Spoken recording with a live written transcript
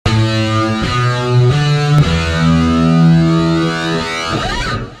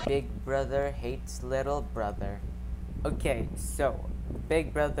brother hates little brother. Okay, so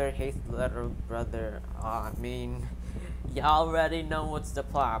big brother hates little brother. I mean, y'all already know what's the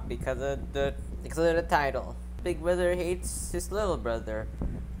plot because of the title. Big brother hates his little brother.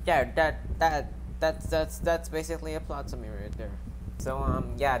 Yeah, that's basically a plot summary right there. So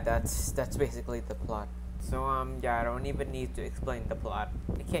yeah, that's basically the plot. So yeah, I don't even need to explain the plot.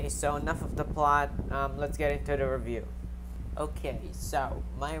 Okay, so enough of the plot. Let's get into the review. Okay, so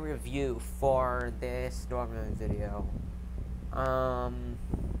my review for this Dhar Mann video.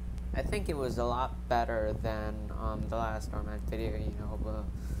 I think it was a lot better than the last Dhar Mann video. You know, but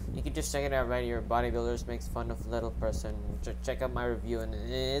you can just check it out right here. Bodybuilders makes fun of little person. Check out my review, and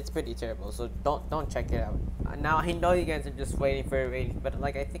it's pretty terrible. So don't check it out. Now I know you guys are just waiting for a rating, but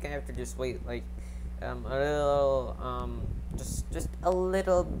like I think I have to just wait like a little just a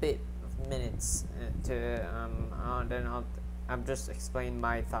little bit of minutes to then I'm just explain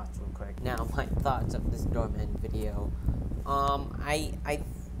my thoughts real quick. Now my thoughts of this Dhar Mann video. I think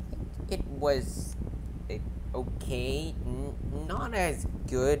it was okay, not as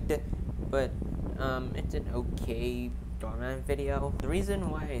good, but it's an okay Dhar Mann video. The reason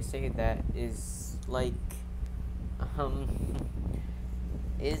why I say that is like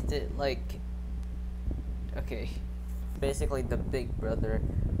is that like okay, basically the big brother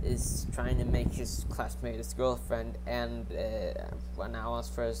is trying to make his classmate his girlfriend, and when I was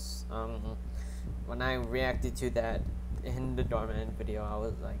first when I reacted to that in the Dhar Mann video, I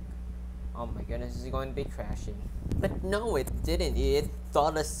was like, oh my goodness, this is going to be trashy. But no, it didn't. It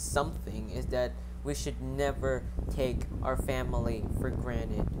taught us something, is that we should never take our family for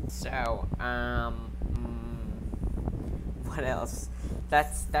granted. So what else?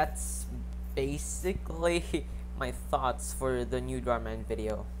 That's basically my thoughts for the new Dhar Mann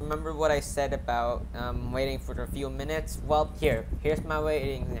video. Remember what I said about waiting for a few minutes? Well, here's my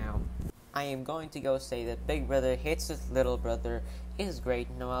waiting now. I am going to go say that Big Brother hates his little brother is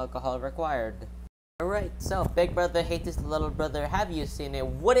great, no alcohol required. Alright, so Big Brother hates his little brother. Have you seen it?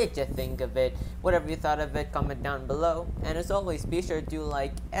 What did you think of it? Whatever you thought of it, comment down below. And as always, be sure to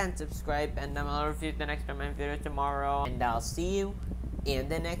like and subscribe, and I'll review the next Dhar Mann video tomorrow. And I'll see you in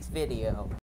the next video.